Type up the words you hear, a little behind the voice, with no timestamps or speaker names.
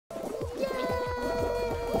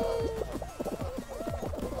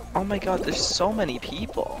Oh my god, there's so many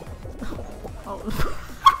people. Oh.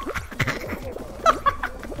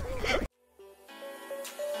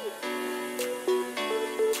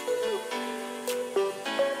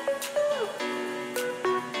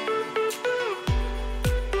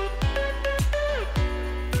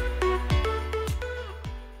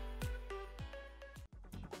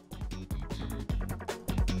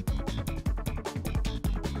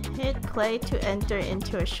 Hit play to enter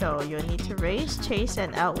into a show. You'll need to race, chase,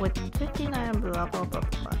 and out with 59 blah blah blah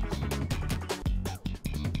blah.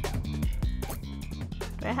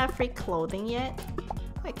 Do I have free clothing yet? Oh,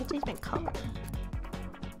 I can change my color.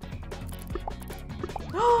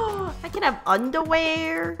 Oh, I can have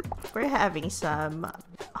underwear. We're having some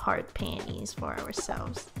hard panties for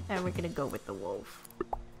ourselves. And we're gonna go with the wolf.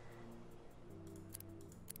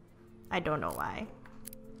 I don't know why.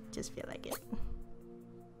 Just feel like it.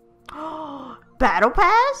 Oh, Battle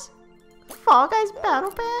Pass? Fall Guys Battle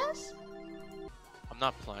Pass? I'm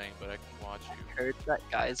not playing, but I can watch you. I heard that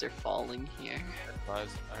guys are falling here. I heard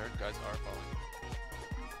guys are falling.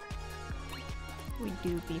 We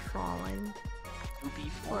do be falling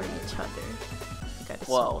for each other. God, it's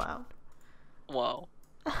so Whoa. loud. Whoa.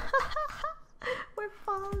 We're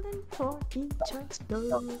falling for each other.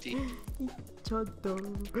 Each other.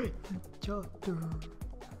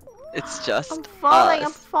 It's just I'm falling, us.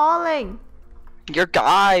 I'm falling. Your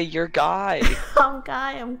guy. I'm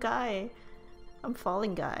guy. I'm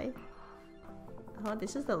falling guy. Oh,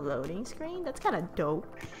 this is the loading screen? That's kind of dope.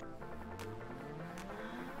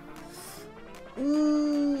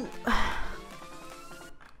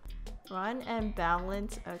 Run and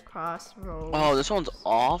balance across rows. Oh, this one's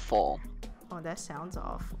awful. Oh, that sounds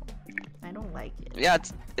awful. I don't like it. Yeah,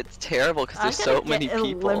 it's terrible because there's so many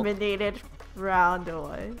people. Eliminated round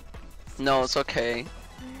one. No, it's okay.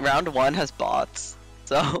 Round one has bots,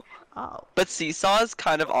 so. Oh. But Seesaw is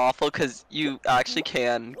kind of awful because you actually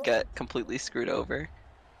can get completely screwed over.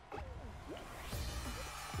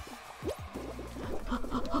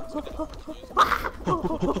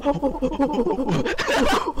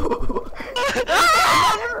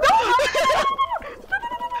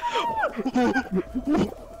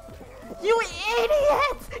 You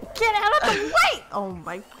idiots! Get out of the way! Oh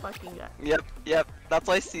my fucking god. Yep. That's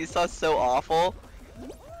why Seesaw's so awful.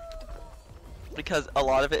 Because a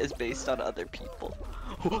lot of it is based on other people.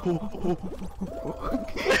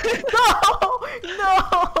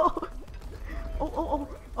 No! Oh,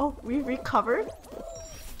 we recovered?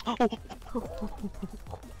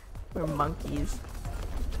 We're monkeys.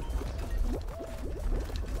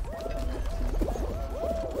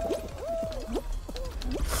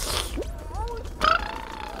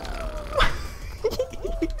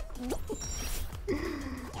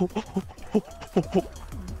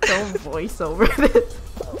 Don't voice over this.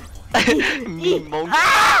 Me monkey.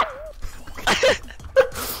 Ah!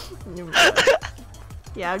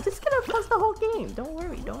 Yeah, I'm just gonna pause the whole game. Don't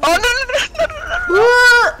worry. Don't worry. Oh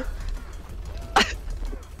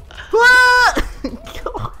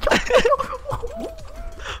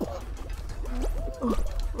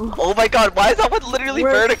no! Oh my god, why is that one literally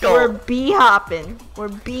vertical? We're bee hopping.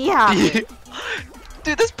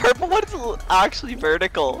 Dude, this purple one is actually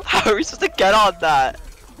vertical. How are we supposed to get on that?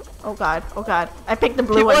 Oh god. I picked the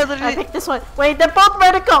blue one. I picked this one. Wait, they're both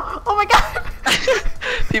vertical. Oh my god.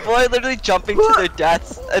 People are literally jumping to their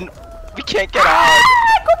deaths and we can't get on.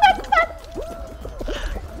 Go back.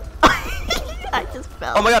 I just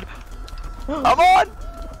fell. Oh my god. I'm on.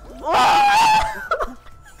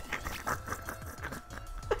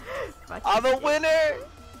 I'm a winner.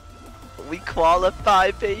 We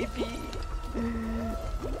qualify, baby.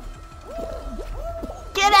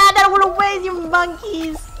 Get out of the way, you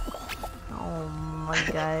monkeys! Oh my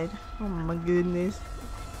god. Oh my goodness.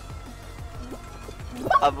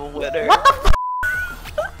 I'm a winner. What the f?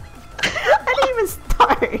 I didn't even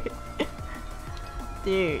start.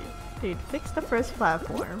 Dude, fix the first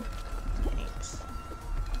platform. Thanks.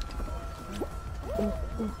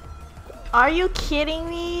 Are you kidding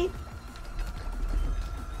me?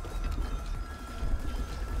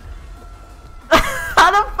 How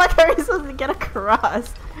the fuck are we supposed to get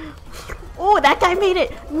across? Oh, that guy made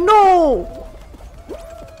it! No!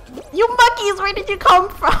 You monkeys, where did you come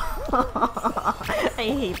from? I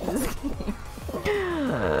hate this game.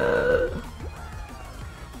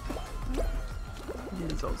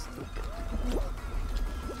 This is so stupid.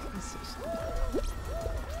 This is so stupid.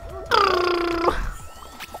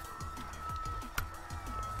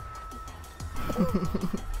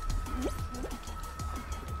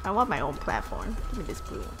 I want my own platform. Give me this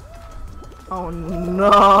blue one. Oh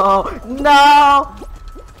no! No!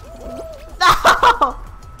 No!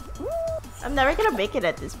 I'm never gonna make it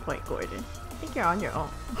at this point, Gordon. I think you're on your own.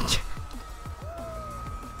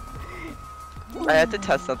 I had to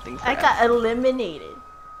test something. I got eliminated.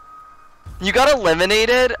 You got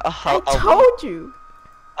eliminated? I told you.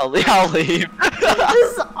 I'll leave.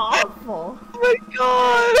 This is awful. Oh my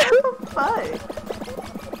god. What the fuck?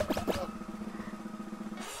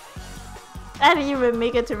 I didn't even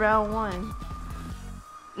make it to round 1.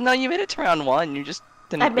 No, you made it to round 1. You just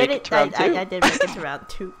didn't I make made it to round 2. I did make it to round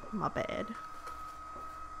 2. My bad.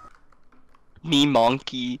 Me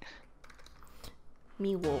monkey.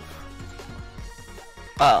 Me wolf.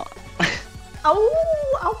 Oh. Oh!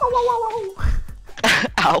 Ow! Ow! Ow! Ow!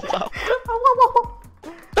 Ow, ow. Ow! Ow! Ow!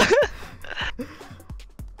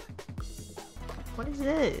 What is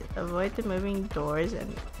it? Avoid the moving doors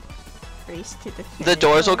and race to the finish The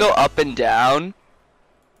doors will line? go up and down,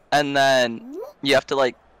 and then you have to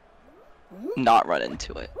like not run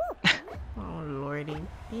into it. Oh lordy,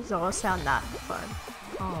 these all sound not fun.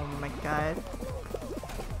 Oh my god.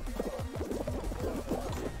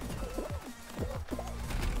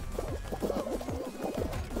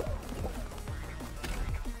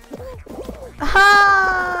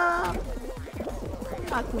 Ah!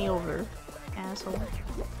 Knock me over, asshole.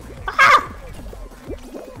 Ah!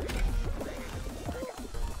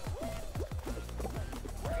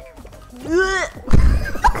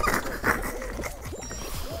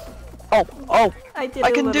 Oh, I did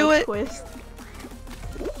I can do it. Twist.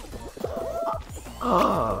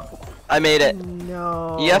 Oh I made it.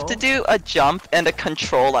 no! You have to do a jump and a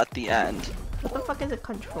control at the end. What the fuck is a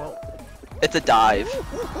control? It's a dive.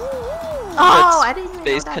 Oh, I didn't even know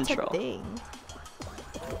space that's control. a thing.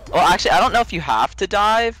 Well, actually, I don't know if you have to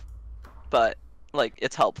dive, but like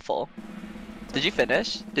it's helpful. Did you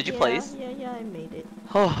finish? Did you place? Yeah, I made it.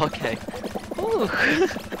 Oh, okay. Ooh.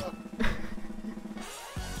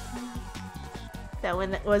 That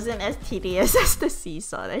one wasn't as tedious as the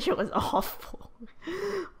seesaw. That shit was awful.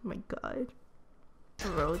 Oh my god.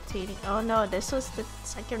 Rotating. Oh no, this was the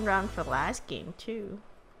second round for last game too.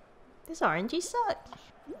 This RNG sucks.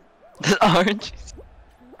 The orange.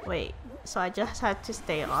 Wait, so I just had to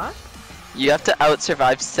stay on? You have to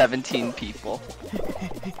out-survive 17 people.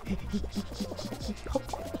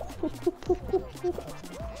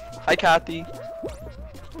 Hi, Kathy.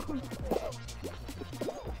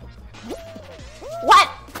 What?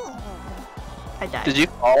 I died. Did you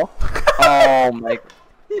fall? Oh my.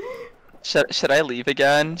 Should I leave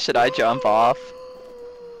again? Should I jump off?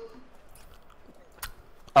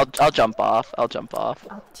 I'll jump off. I'll jump off.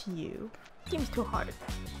 Up to you. Game's too hard.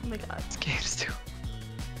 Oh my god. This game's too.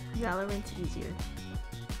 Valorant's easier.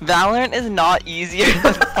 Valorant is not easier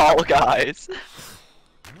than Fall Guys.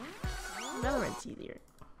 Valorant's easier.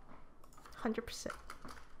 100%.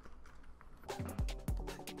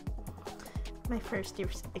 My first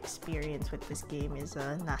year's experience with this game is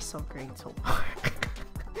not so great so far.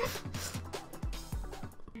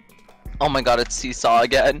 Oh my god, it's Seesaw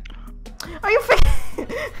again. Are you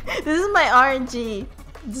This is my RNG.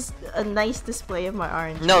 Just a nice display of my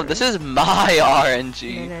RNG. No, this is my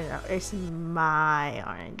RNG. No. It's my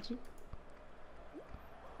RNG.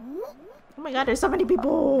 Oh my god, there's so many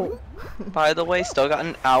people! By the way, still got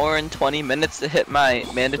an hour and 20 minutes to hit my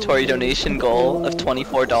mandatory donation goal of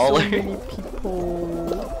 $24. So many people.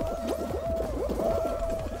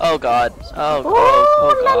 Oh god. Oh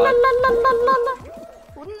La, la, god. la, la, la, la, la.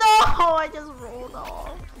 No, I just rolled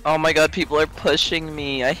off. Oh my god, people are pushing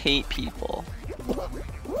me. I hate people.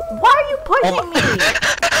 Why are you pushing me?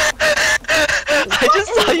 I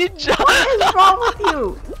just saw you jump. What is wrong with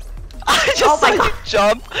you? I just saw you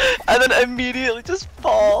jump and then immediately just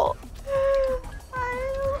fall.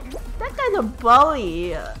 That guy's a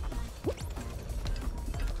bully.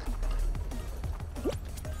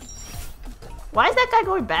 Why is that guy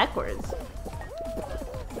going backwards?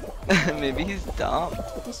 Maybe he's dumb.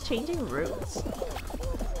 He's changing routes.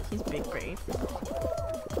 He's big brain.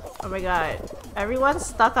 Oh my god. Everyone's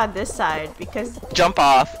stuck on this side because... Jump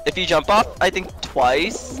off. If you jump off, I think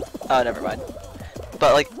twice. Oh, never mind.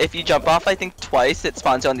 But like, if you jump off, I think twice, it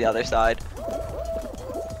spawns you on the other side.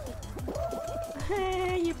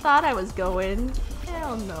 You thought I was going.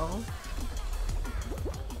 Hell no.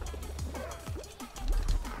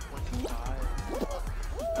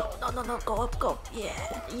 No, go up, go.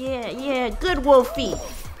 Yeah, good Wolfie.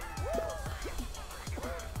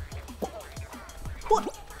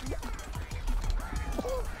 What?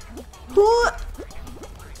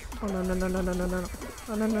 Oh no.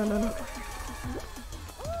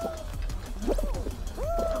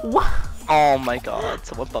 What? Oh my god,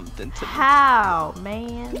 someone bumped into me. How,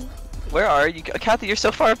 man? Where are you? Kathy, you're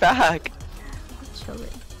so far back. Chill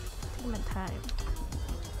it. I'm in time.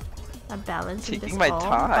 I'm balancing Taking this my all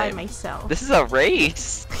by time. myself. This is a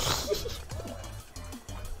race.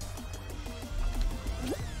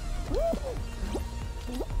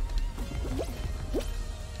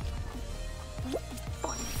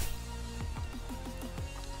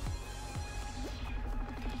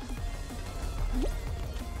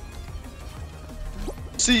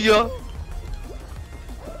 See ya.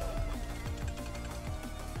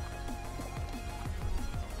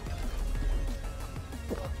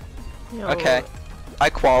 Yo, Okay, I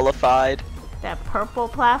qualified. that purple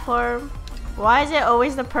platform. Why is it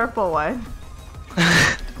always the purple one?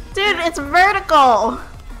 Dude, it's vertical!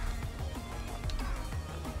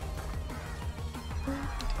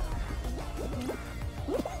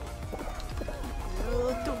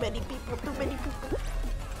 Too many people, too many people.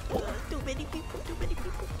 Too many people, too many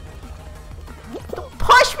people. Don't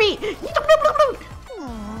push me!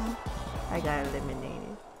 I got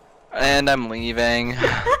eliminated. And I'm leaving.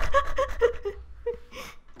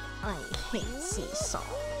 I hate Seesaw.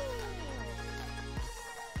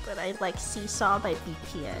 But I like Seesaw by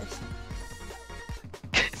BTS.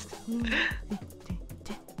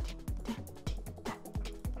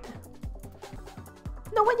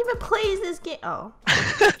 No one even plays this game. Oh.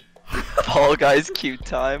 Fall Guys cute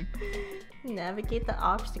time. Navigate the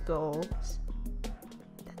obstacles.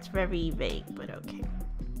 That's very vague, but okay.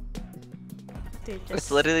 They're just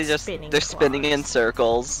It's literally just they're spinning in claws.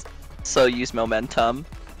 circles, so use momentum.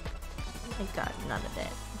 I got none of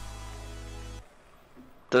that.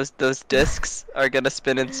 Those discs are gonna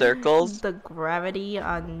spin in circles. The gravity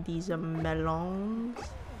on these melons.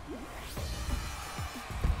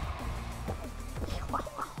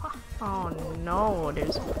 Oh no,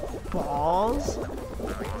 there's balls.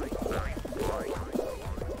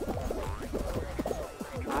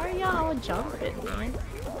 How are y'all jumping, man?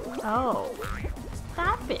 Oh,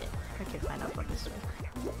 stop it. Okay, fine, I'll go this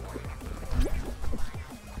way.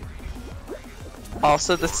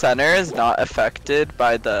 Also, the center is not affected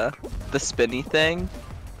by the spinny thing.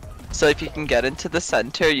 So if you can get into the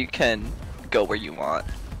center, you can go where you want.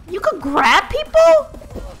 You could grab people?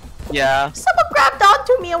 Yeah, Someone grabbed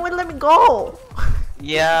onto me and wouldn't let me go.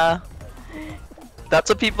 yeah. That's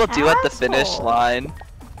what people do at the finish Asshole. line.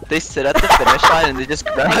 They sit at the finish line and they just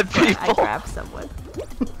grab I people. grabbed someone.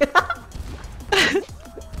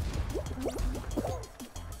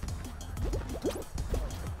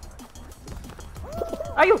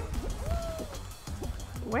 Are you?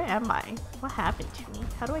 Where am I? What happened to me?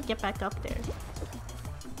 How do I get back up there?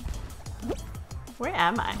 Where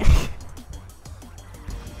am I?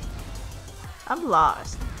 I'm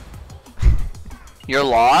lost. You're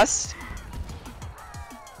lost?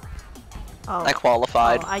 Oh, I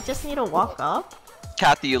qualified. oh, I just need to walk up?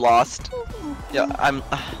 Kathy, you lost. Yeah, I'm.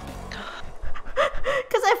 Because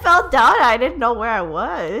I fell down, I didn't know where I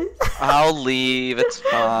was. I'll leave. It's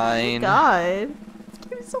fine. God, this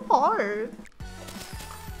game is so hard.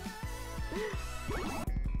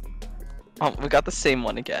 Oh, we got the same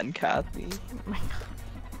one again, Kathy. Oh my God.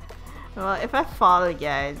 Well, if I fall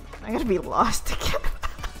again, I'm gonna be lost again.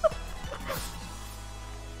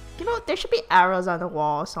 You know, there should be arrows on the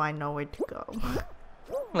wall so I know where to go.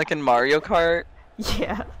 Like in Mario Kart.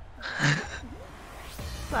 Yeah.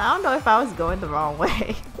 But I don't know if I was going the wrong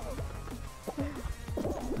way.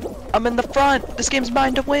 I'm in the front. This game's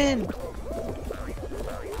mine to win.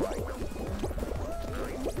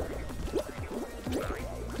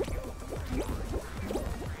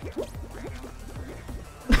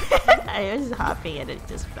 I was hopping and it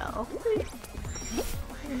just fell.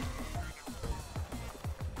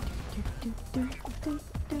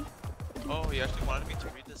 Oh, he actually wanted me to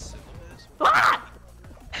read the syllabus? Ah!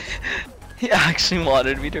 He actually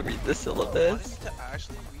wanted me to read the He wanted me syllabus. to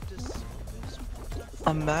actually read the syllabus?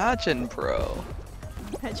 Imagine, bro.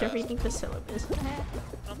 You're reading the syllabus.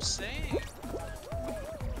 I'm saying.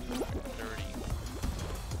 Dirty.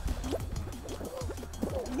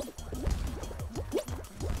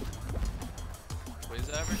 Wait, is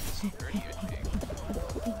that ever just dirty, I think?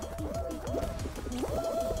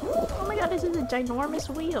 Oh my God, this is a ginormous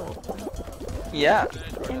wheel. Yeah.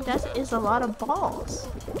 And that is a lot of balls.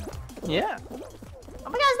 Yeah. Oh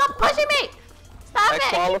my God, stop pushing me! Stop I it! I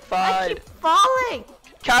qualified. keep falling!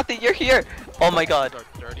 Kathy, you're here. Oh my god.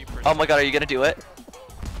 Dirty Oh my god, are you gonna do it?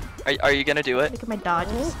 Are you gonna do it? Look at my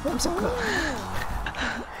dodges. I'm so good.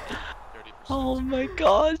 30%. Oh my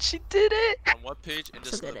god, she did it. On what page in the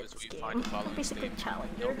So good at syllabus this will you find the game. following Basically statement?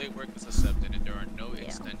 challenger. No late work is accepted and there are no Yeah.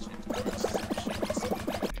 extensions or exceptions.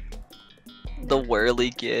 The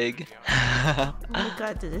whirly gig. Oh my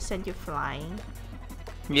God, did it send you flying?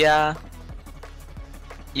 Yeah.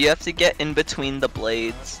 You have to get in between the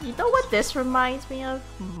blades. You know what this reminds me of?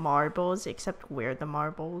 Marbles, except we're the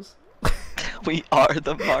marbles. We are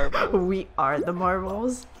the marble. We are the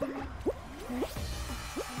marbles.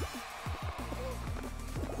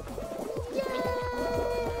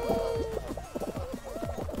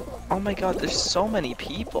 Oh my god, there's so many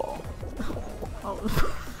people. Oh.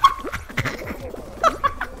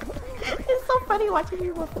 It's so funny watching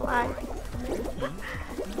people fly.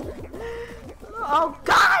 Oh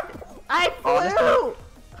god! I flew!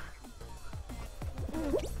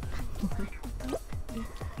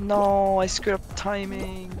 No, I screwed up the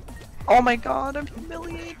timing. Oh my god, I'm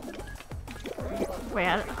humiliated.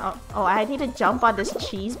 Wait, oh, I need to jump on this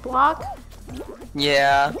cheese block?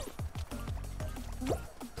 Yeah.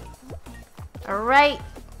 Alright.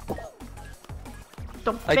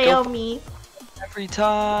 Don't I go fail for- me. Every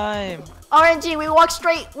time. RNG, we walk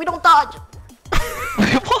straight. We don't dodge. We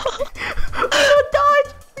don't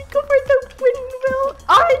dodge. We go for the windmill.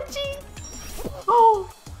 RNG. Oh,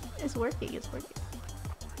 it's working. It's working.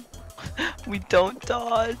 We don't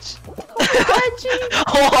dodge. RNG.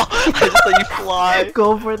 Oh, I just let you fly.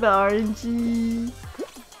 Go for the RNG.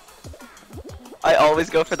 I always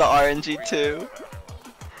go for the RNG too.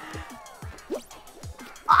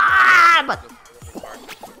 Ah! But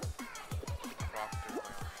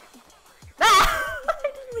I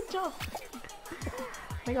didn't even jump. Oh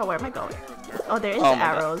my god, where am I going? Oh, there is Oh the my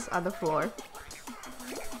God. arrows on the floor.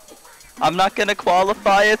 I'm not gonna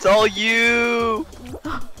qualify, it's all you!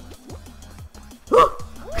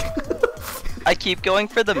 I keep going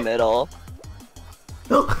for the middle,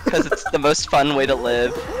 because it's the most fun way to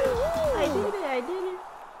live. I did it, I did it.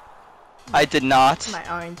 I did not. My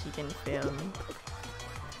RNG didn't fail me.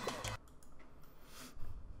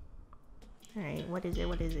 Alright, what is it?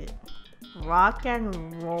 What is it? Rock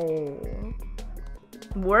and roll.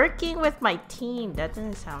 Working with my team. That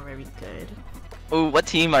doesn't sound very good. Ooh, what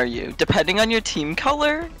team are you? Depending on your team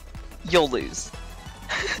color, you'll lose.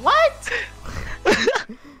 What?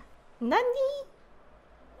 Nani?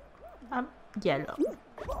 I'm yellow.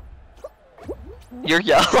 You're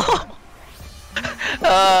yellow.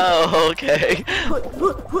 Oh, okay.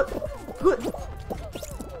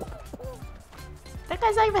 That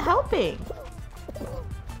guy's not even helping.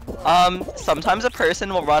 Sometimes a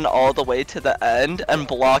person will run all the way to the end and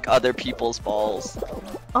block other people's balls.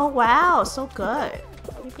 Oh wow, so good.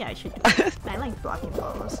 Maybe I should do it. I like blocking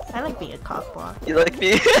balls. I like being a cock block. You like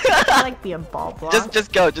me? I like being ball block.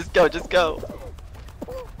 just go.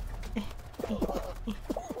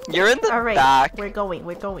 You're in the Alright, back. we're going.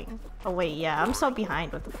 Oh wait, yeah, I'm so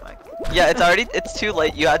behind. What the fuck? Yeah, it's too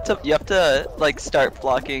late. You have to like start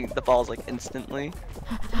blocking the balls like instantly.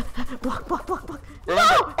 Block. Remember,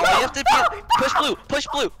 No! all you have to be is push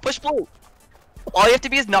blue. All you have to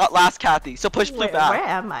be is not last Kathy, so push blue back. Where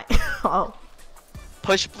am I? Oh.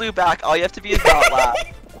 Push blue back, all you have to be is not last.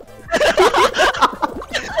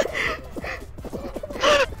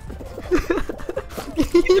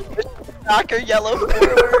 Back or yellow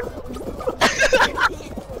forward.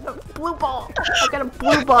 Blue ball. I'm gonna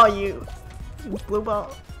blue ball you. Blue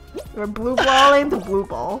ball. You're blue balling the blue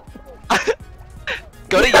ball.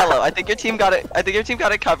 Go to yellow. I think your team got it.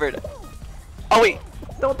 Covered. Oh wait.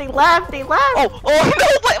 No, they left. Oh no!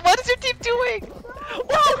 What is your team doing?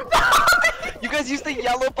 No! You guys use the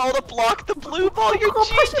yellow ball to block the blue ball. You're Go,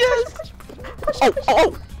 push genius. it.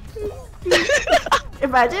 Oh!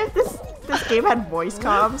 Imagine if this game had voice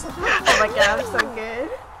comms. Oh my god, I'm so good.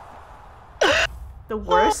 The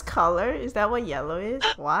worst color? Is that what yellow is?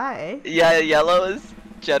 Why? Yeah, yellow is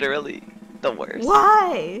generally the worst.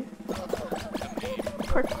 Why?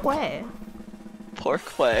 Pourquoi?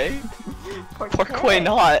 Pourquoi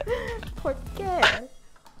not? Pourquoi?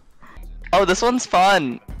 Oh, this one's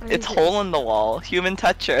fun. What It's is it? hole in the wall. Human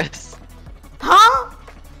Tetris. Huh?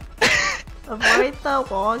 Avoid the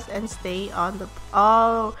walls and stay on the.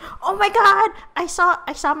 Oh my god! I saw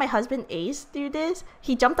my husband Ace do this.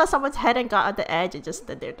 He jumped on someone's head and got on the edge and just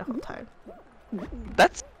stood there the whole time.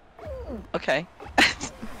 That's okay.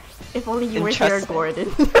 If only you were here, Interesting. Gordon.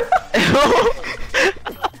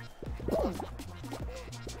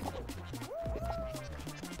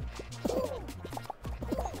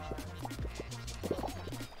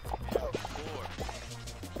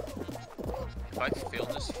 If I fail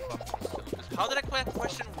this, how did I quit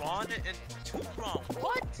question wrong and two wrong?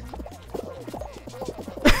 What?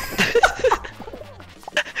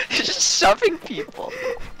 You're just shoving people.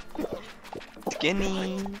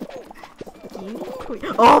 Skinny.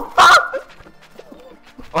 Oh fuck!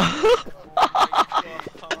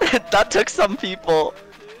 That took some people.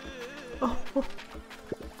 Oh.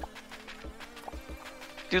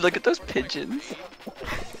 Dude, look at those pigeons.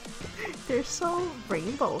 They're so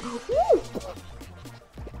rainbow. Woo!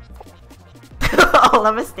 All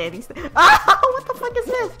of us standing still. Ah! What the fuck is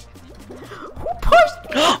this? Who pushed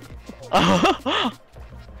me?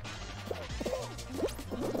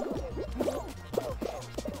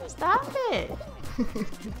 Stop it!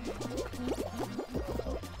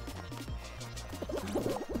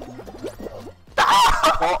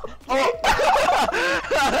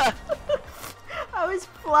 I was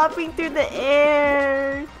flopping through the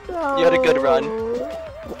air. No. You had a good run.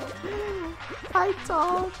 Hi,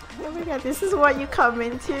 Tom. Oh my god, this is what you come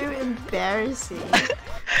into? Embarrassing.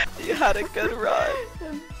 You had a good run.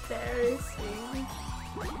 Embarrassing.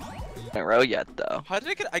 In a row yet, though. How did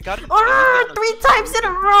I get? I got it. Oh, 3 times in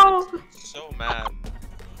a row! So mad.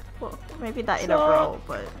 Well, maybe not in a row,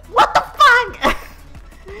 but... What the fuck?!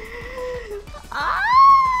 Ah!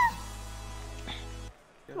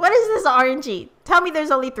 What is this RNG? Tell me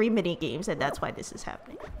there's only 3 mini games and that's why this is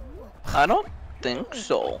happening. I don't think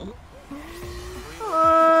so.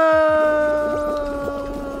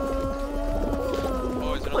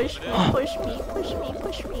 Push me, push me, push me,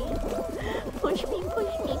 push me. Push me,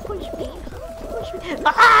 push me, push me. Push me.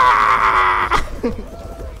 Ah!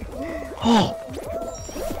 Oh!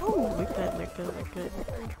 Oh, we're good, we're good, we're good.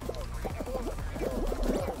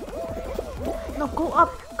 No, go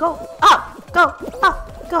up, go up, go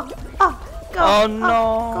up, go up, go Oh up,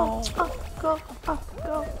 no! go up, go up,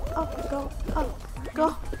 go up, go up, go up, go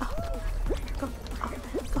up,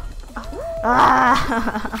 go up.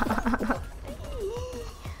 Ah!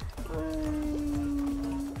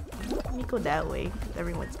 Let me go that way.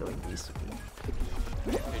 Everyone's going this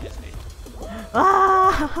way.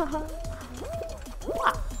 Ah!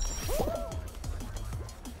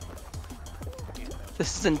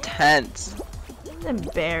 This is intense. It's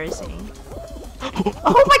embarrassing.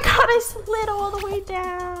 Oh my god, I slid all the way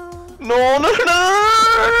down. No, no, no,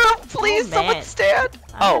 no, please, Oh, someone man. stand.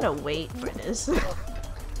 I gotta wait for this.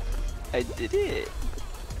 I did it.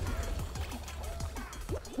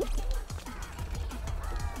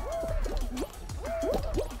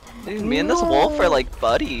 Dude, me and this wolf are like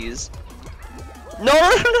buddies. No,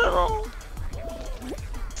 no, no, no.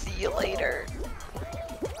 See you later.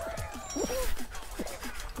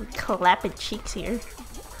 We're clapping cheeks here.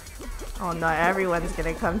 Oh no, everyone's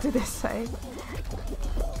gonna come to this side.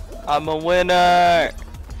 I'm a winner.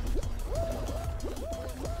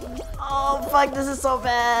 Oh fuck, this is so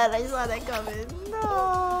bad. I saw that coming.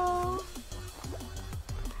 No.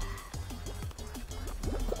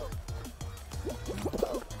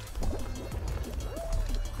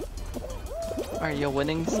 Are you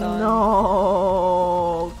winning, son?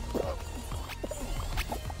 No.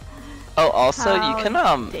 Oh, also How you can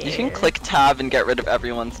dare. click tab and get rid of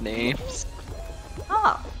everyone's names.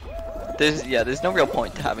 Oh. There's no real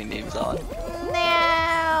point to having names on.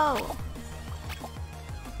 No.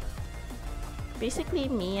 Basically,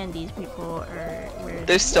 me and these people are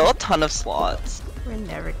There's still a ton of slots. we're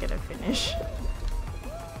never gonna finish.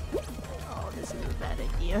 Oh, this is a bad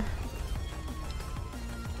idea.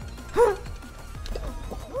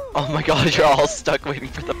 Oh my god, you're all stuck waiting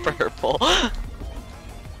for the purple.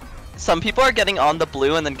 Some people are getting on the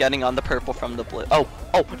blue and then getting on the purple from the blue. Oh,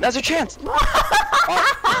 now's your chance!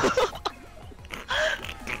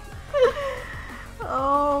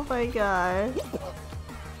 Oh my god.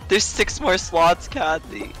 There's 6 more slots,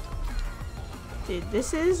 Kathy. Dude,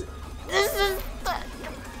 this is the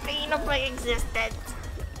pain of my existence.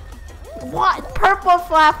 What? Purple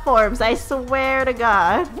platforms, I swear to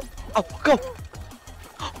god. Oh, go!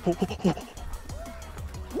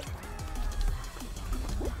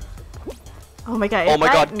 Oh my god, Oh if my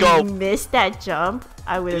god, I go. missed that jump,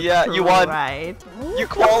 I would have Yeah, you won. cried. You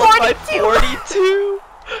qualified 42!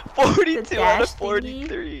 42! 42 The out of dash 43.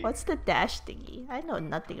 thingy? What's the dash thingy? I know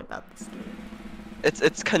nothing about this game.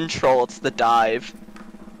 It's control, it's the dive.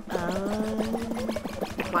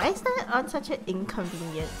 Why is that on such an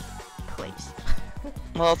inconvenient place?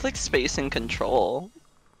 Well, it's like space and control.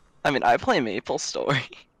 I mean, I play Maple Story.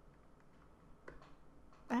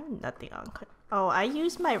 I have nothing on oh, I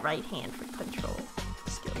use my right hand for control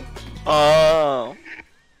skill. Oh.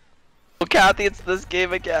 Oh, Kathy, it's this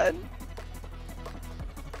game again.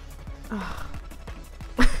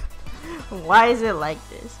 Why is it like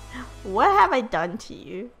this? What have I done to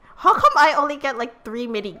you? How come I only get like 3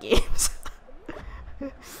 mini games?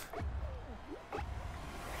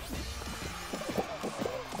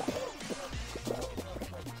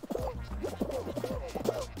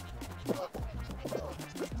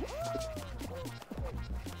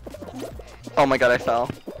 Oh my god, I fell.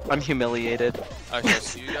 I'm humiliated. I shall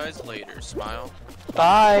see you guys later. Smile.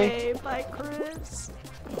 Bye. Okay, bye, Chris.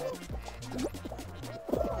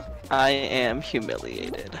 I am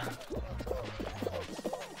humiliated.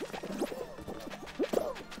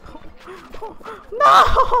 No!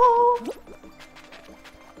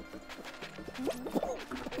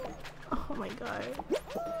 Oh my god.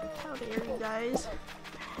 How dare you guys.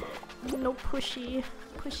 No pushy.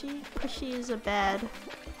 Pushy is a bad.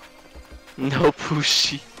 No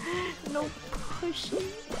pushy. No pushy.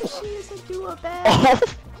 Pushy is a do a bad.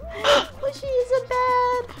 Oh. Pushy is a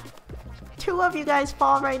bad. 2 of you guys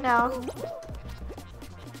fall right now.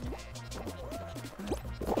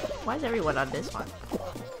 Why is everyone on this one?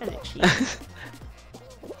 Kinda cheap.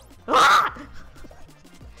 Ah!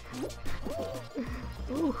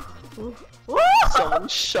 Ooh, ooh. Ooh! Someone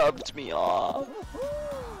shoved me off.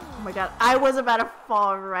 Oh my god, I was about to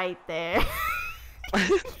fall right there.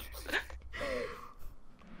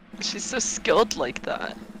 She's so skilled like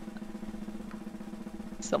that.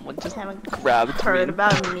 Someone just Haven't grabbed me. heard and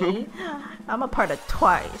about threw me. I'm a part of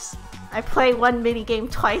twice. I play one mini game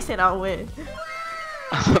twice and I'll win.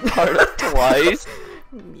 I'm a part of twice?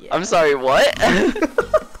 Yeah. I'm sorry, what? And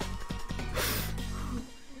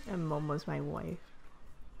Momo's my wife.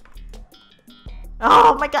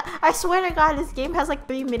 Oh my god, I swear to god, this game has like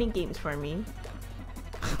 3 mini games for me.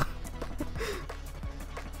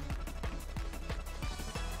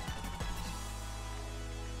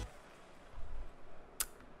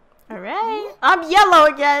 Alright, I'm yellow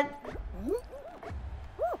again!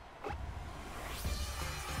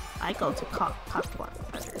 I go to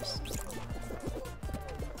Cockblock Brothers.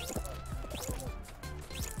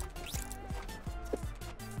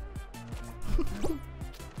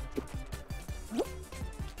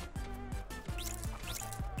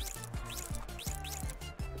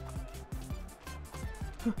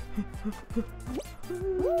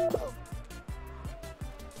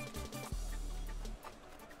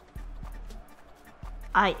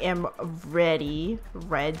 I am ready,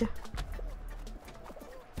 red.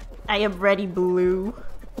 I am ready, blue.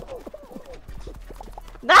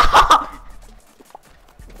 No!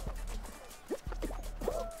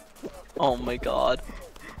 Oh my god.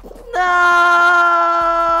 No!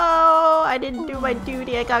 I didn't do my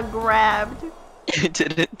duty, I got grabbed. You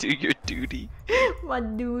didn't do your duty. My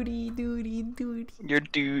duty. Your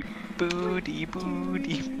booty.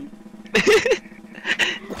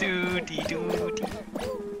 Duty.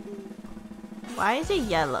 Why is it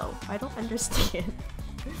yellow? I don't understand.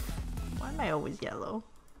 Why am I always yellow?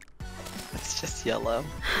 It's just yellow.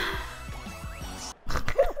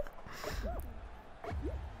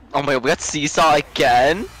 Oh my god, we got seesaw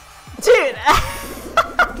again? Dude!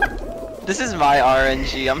 This is my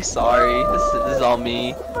RNG, I'm sorry. This is all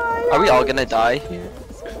me. Are we all gonna die here?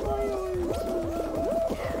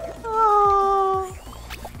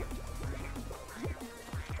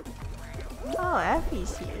 Oh,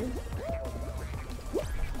 Effie's here.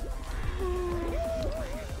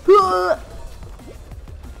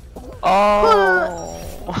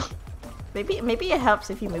 Oh. Maybe it helps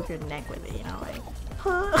if you move your neck with it, you know, like.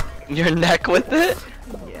 Your neck with it?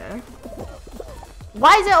 Yeah.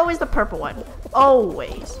 Why is it always the purple one?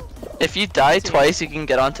 Always. If you die twice, you can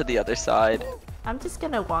get onto the other side. I'm just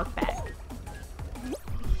gonna walk back.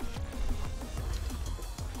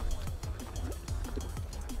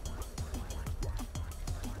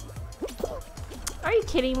 Are you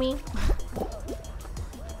kidding me?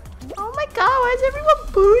 Oh my god, why is everyone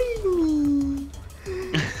bullying me?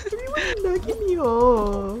 Everyone's knocking me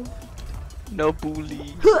off. No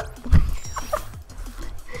bully.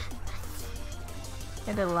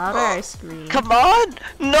 And the louder I scream. Come on!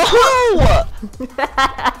 No!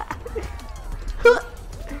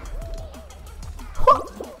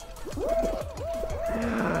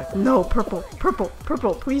 No, purple,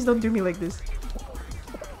 please don't do me like this.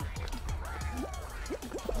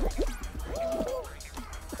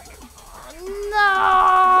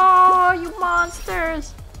 No, you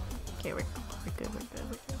monsters! Okay, we're good.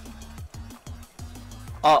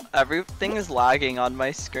 Oh, everything is lagging on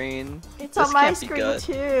my screen. It's This on my can't be screen good.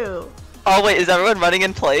 too. Oh wait, is everyone running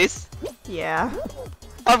in place? Yeah.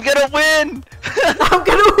 I'm gonna win! I'm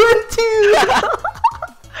gonna win too!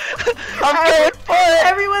 I'm going for it!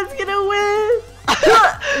 Everyone's gonna win!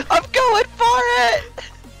 I'm going for it!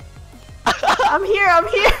 I'm here!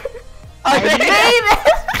 I made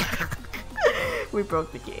it! We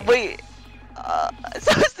broke the game. Wait,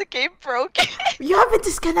 so is the game broken? You have been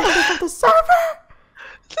disconnected from the server!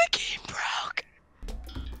 The game broke.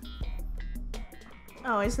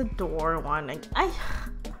 Oh, it's the door one.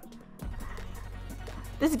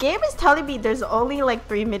 This game is telling me there's only like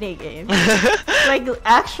 3 mini games. Like,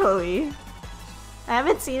 actually. I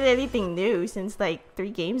haven't seen anything new since like 3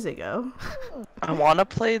 games ago. I wanna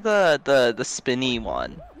play the spinny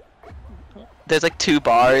one. There's like 2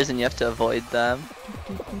 bars and you have to avoid them.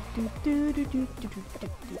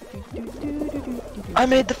 I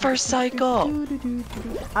made the first cycle!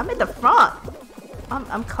 I'm in the front!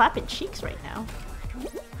 I'm clapping cheeks right now.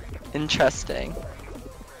 Interesting.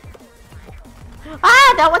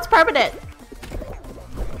 Ah! That one's permanent!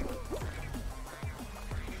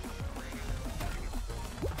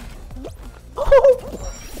 Oh!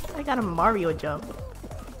 I got a Mario jump.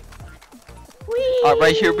 Whee!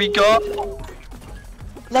 Alright, here we go!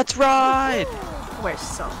 Let's ride! We're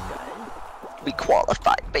so good. We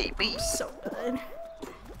qualified, baby! So good.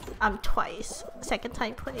 I'm twice. Second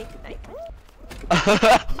time playing.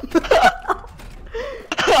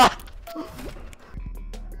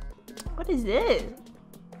 What is this?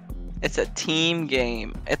 It's a team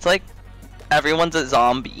game. It's like everyone's a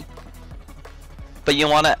zombie. But you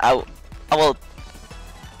wanna out... Oh, well,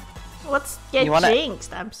 What's get You wanna-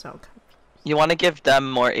 jinxed? I'm so confused. you wanna give them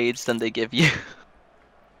more aids than they give you.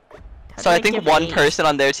 How So do I think give one AIDS? person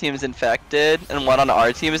on their team is infected, and one on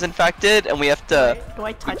our team is infected, and we have to... Do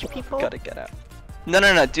I touch people? Gotta get out.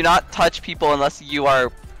 No, do not touch people unless you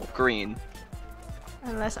are green.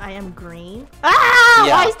 Unless I am green. Ah!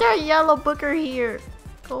 Yeah. Why is there a yellow booger here?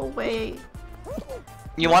 Go away.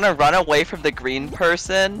 You wanna run away from the green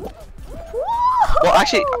person. Well,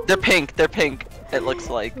 actually, they're pink, it looks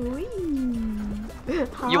like. Whee.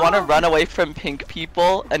 You wanna run away from pink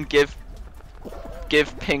people and give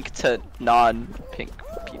pink to non-pink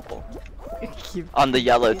people on the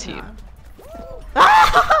yellow team.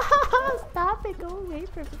 Stop it, go away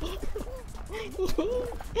from me.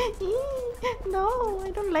 No,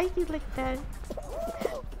 I don't like you like that.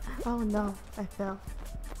 Oh no, I fell.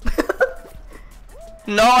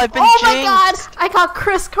 No, I've been Oh jinxed! my god! I got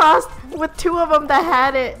crisscrossed with 2 of them that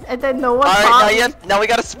had it, and then no one Alright, caught me. now we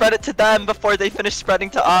gotta spread it to them before they finish spreading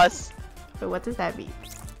to us. But what does that mean?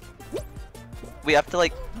 We have to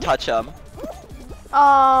like touch them.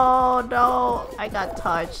 Oh no, I got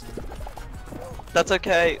touched. That's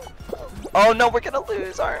okay. Oh no, we're gonna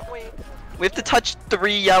lose, aren't we? We have to touch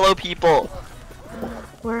 3 yellow people.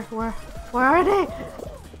 Where are they?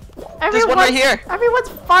 There's one right here. Everyone's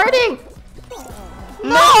farting!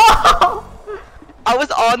 No! I was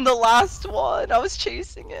on the last one. I was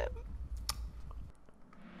chasing him.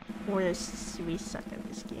 We suck at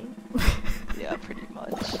this game. Yeah, pretty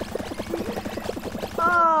much.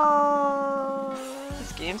 Oh.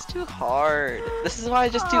 This game's too hard. This is why I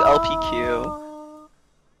just do LPQ.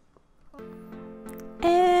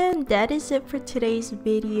 And that is it for today's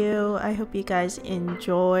video. I hope you guys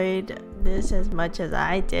enjoyed this as much as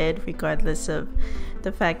I did, regardless of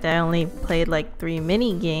the fact that I only played like 3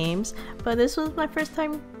 mini games. But this was my first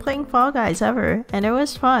time playing Fall Guys ever, and it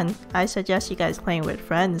was fun. I suggest you guys playing with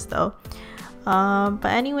friends though. But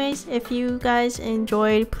anyways, if you guys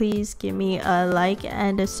enjoyed, please give me a like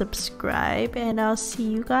and a subscribe, and I'll see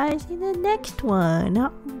you guys in the next one.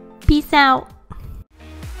 Peace out.